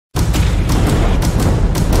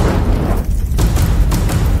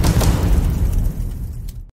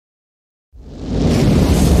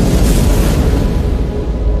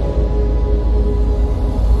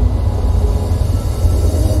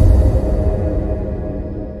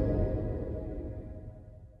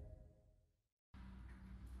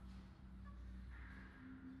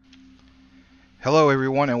Hello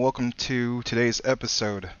everyone and welcome to today's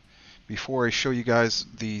episode. Before I show you guys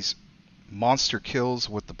these monster kills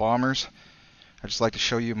with the bombers, I'd just like to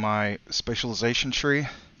show you my specialization tree.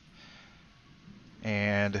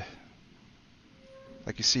 And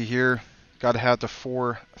like you see here, gotta have the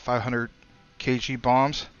 4 500 kg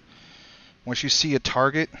bombs. Once you see a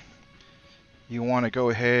target, you want to go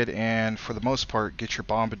ahead and, for the most part, get your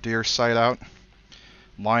bombardier sight out,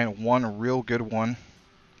 line one real good one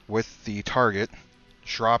with the target,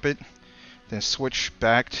 drop it, then switch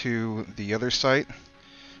back to the other sight,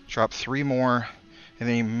 drop 3 more, and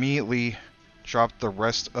then immediately drop the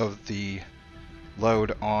rest of the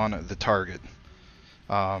load on the target.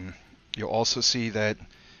 You'll also see that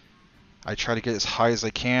I try to get as high as I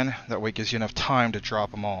can, that way it gives you enough time to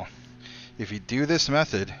drop them all. If you do this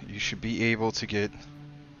method, you should be able to get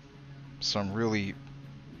some really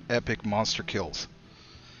epic monster kills.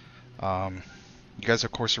 You guys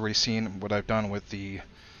of course already seen what I've done with the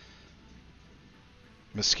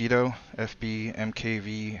Mosquito FB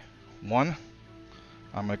MKV-1. I'm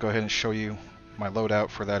going to go ahead and show you my loadout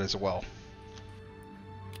for that as well.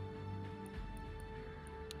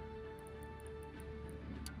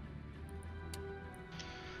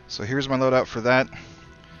 So here's my loadout for that.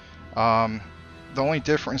 The only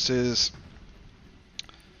difference is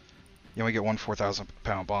you only get one 4,000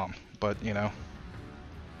 pound bomb, but you know,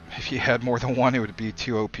 if you had more than one, it would be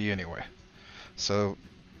too OP anyway. So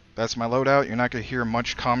that's my loadout. You're not going to hear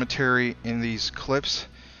much commentary in these clips,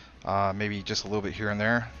 maybe just a little bit here and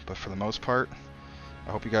there, but for the most part,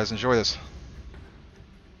 I hope you guys enjoy this.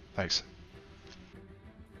 Thanks.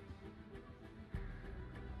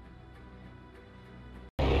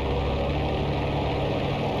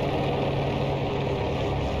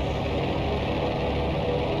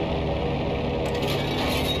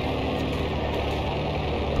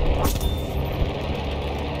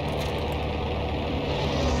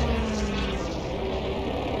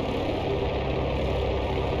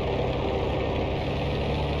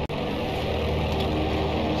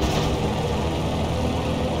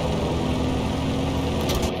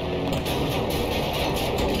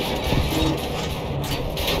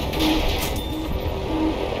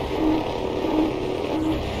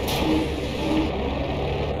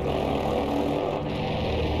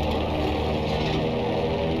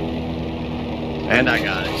 And I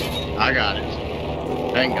got it. I got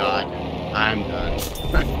it. Thank God. I'm done.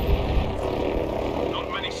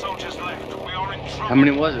 Not many soldiers left. We are in trouble. How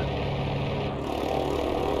many was it?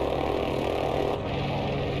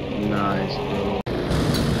 Nice, bro.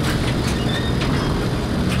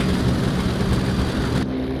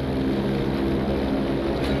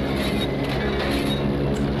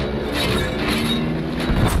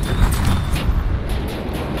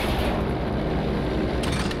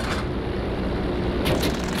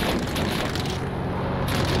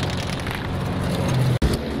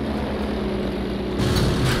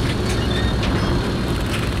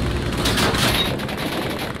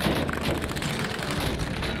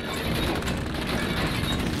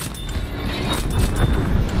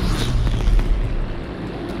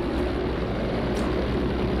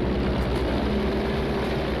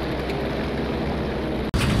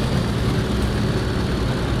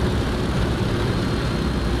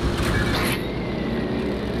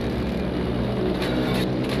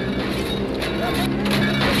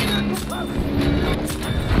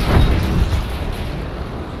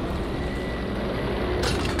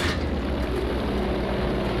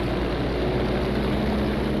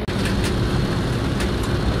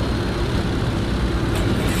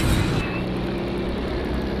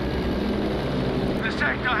 The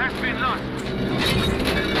sector has been lost.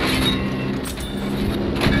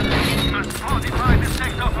 Must fortify the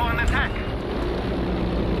sector for an attack.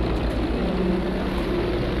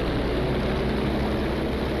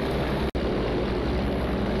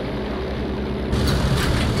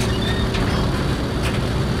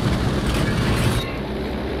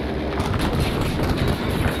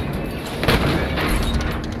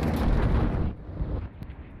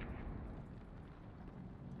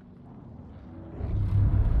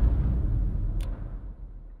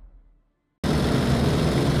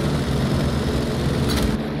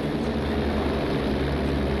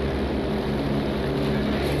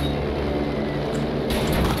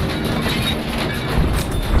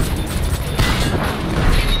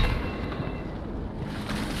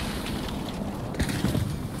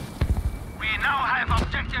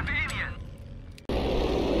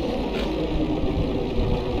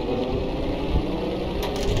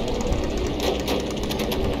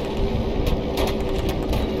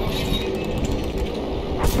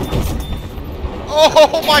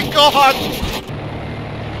 Oh my god!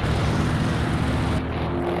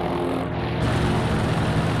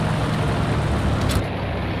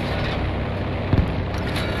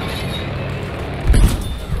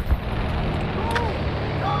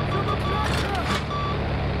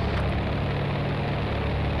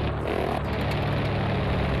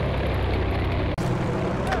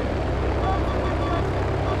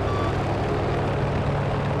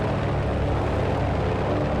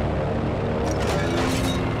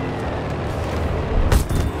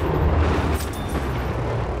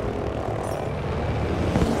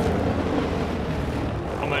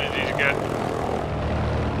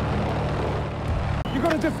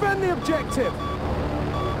 gotta defend the objective!